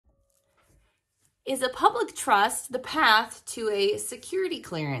Is a public trust the path to a security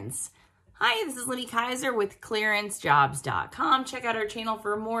clearance? Hi, this is Liddy Kaiser with clearancejobs.com. Check out our channel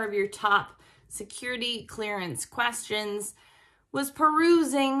for more of your top security clearance questions. Was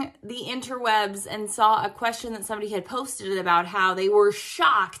perusing the interwebs and saw a question that somebody had posted about how they were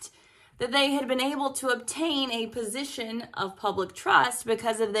shocked that they had been able to obtain a position of public trust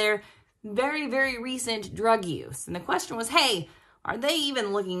because of their very, very recent drug use. And the question was, hey, are they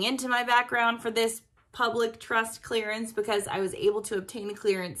even looking into my background for this public trust clearance because I was able to obtain a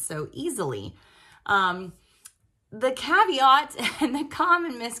clearance so easily? The caveat and the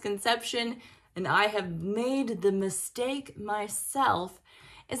common misconception, and I have made the mistake myself,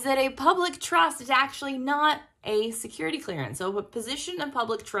 is that a public trust is actually not a security clearance. So a position of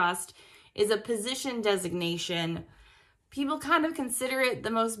public trust is a position designation. People kind of consider it the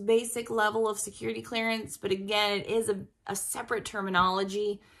most basic level of security clearance, but again, it is a separate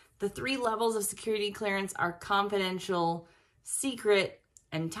terminology. The three levels of security clearance are confidential, secret,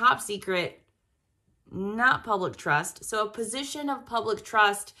 and top secret, not public trust. So a position of public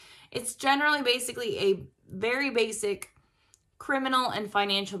trust, it's generally basically a very basic criminal and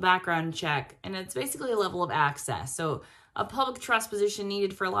financial background check, and it's basically a level of access. So a public trust position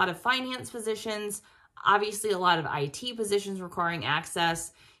needed for a lot of finance positions, obviously a lot of IT positions requiring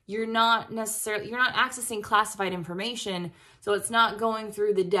access. You're not accessing classified information, so it's not going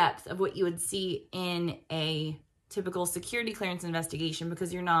through the depth of what you would see in a typical security clearance investigation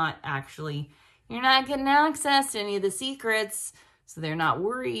because you're not getting access to any of the secrets, so they're not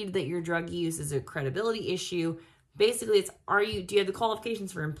worried that your drug use is a credibility issue. Basically, it's do you have the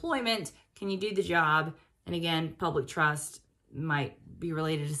qualifications for employment? Can you do the job? And again, public trust might be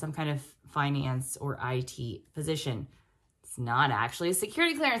related to some kind of finance or IT position. It's not actually a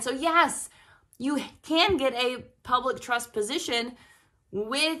security clearance. So yes, you can get a public trust position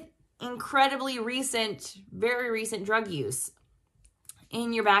with incredibly recent, very recent drug use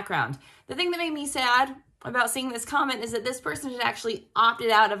in your background. The thing that made me sad about seeing this comment is that this person had actually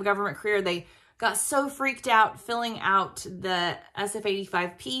opted out of a government career. They got so freaked out filling out the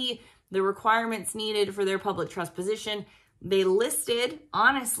SF-85P, the requirements needed for their public trust position. They listed,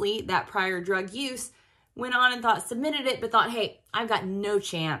 honestly, that prior drug use, went on and submitted it, but thought, hey, I've got no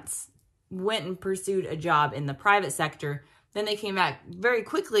chance. Went and pursued a job in the private sector. Then they came back very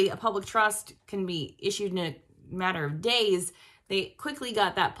quickly. A public trust can be issued in a matter of days. They quickly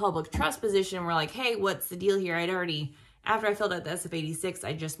got that public trust position and were like, hey, what's the deal here? After I filled out the SF-86,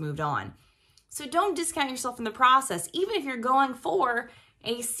 I just moved on. So don't discount yourself in the process. Even if you're going for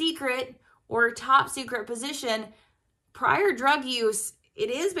a secret or top secret position, prior drug use, it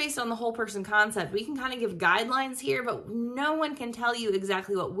is based on the whole person concept. We can kind of give guidelines here, but no one can tell you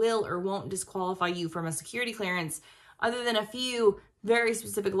exactly what will or won't disqualify you from a security clearance other than a few very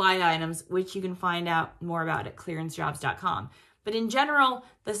specific line items, which you can find out more about at clearancejobs.com. But in general,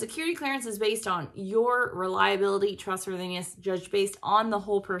 the security clearance is based on your reliability, trustworthiness, judged based on the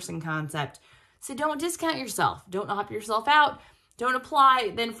whole person concept. So don't discount yourself. Don't opt yourself out. Don't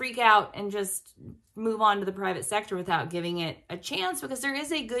apply, then freak out and just move on to the private sector without giving it a chance, because there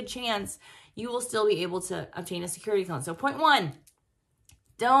is a good chance you will still be able to obtain a security clearance. So point one,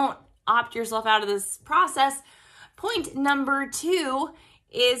 don't opt yourself out of this process. Point number two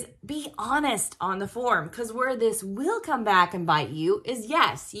is be honest on the form, because where this will come back and bite you is,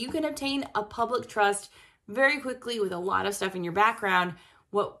 yes, you can obtain a public trust very quickly with a lot of stuff in your background.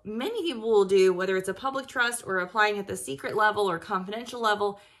 What many people will do, whether it's a public trust or applying at the secret level or confidential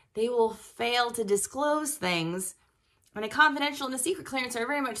level, they will fail to disclose things. And a confidential and a secret clearance are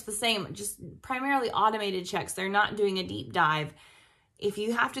very much the same, just primarily automated checks. They're not doing a deep dive. If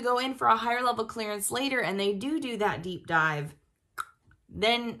you have to go in for a higher level clearance later and they do that deep dive,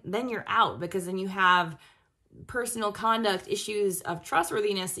 then you're out, because then you have personal conduct issues of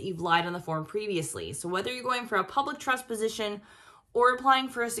trustworthiness that you've lied on the form previously. So whether you're going for a public trust position or applying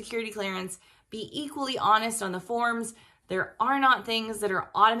for a security clearance, be equally honest on the forms. There are not things that are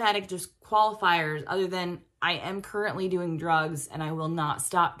automatic disqualifiers other than I am currently doing drugs and I will not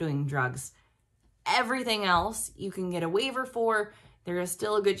stop doing drugs. Everything else you can get a waiver for. There is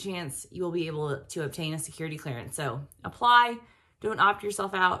still a good chance you will be able to obtain a security clearance. So apply, don't opt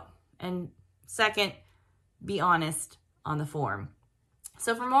yourself out. And second, be honest on the form.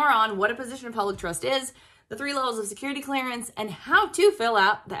 So for more on what a position of public trust is, the three levels of security clearance, and how to fill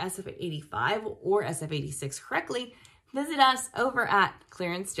out the SF-85 or SF-86 correctly, visit us over at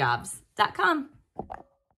clearancejobs.com.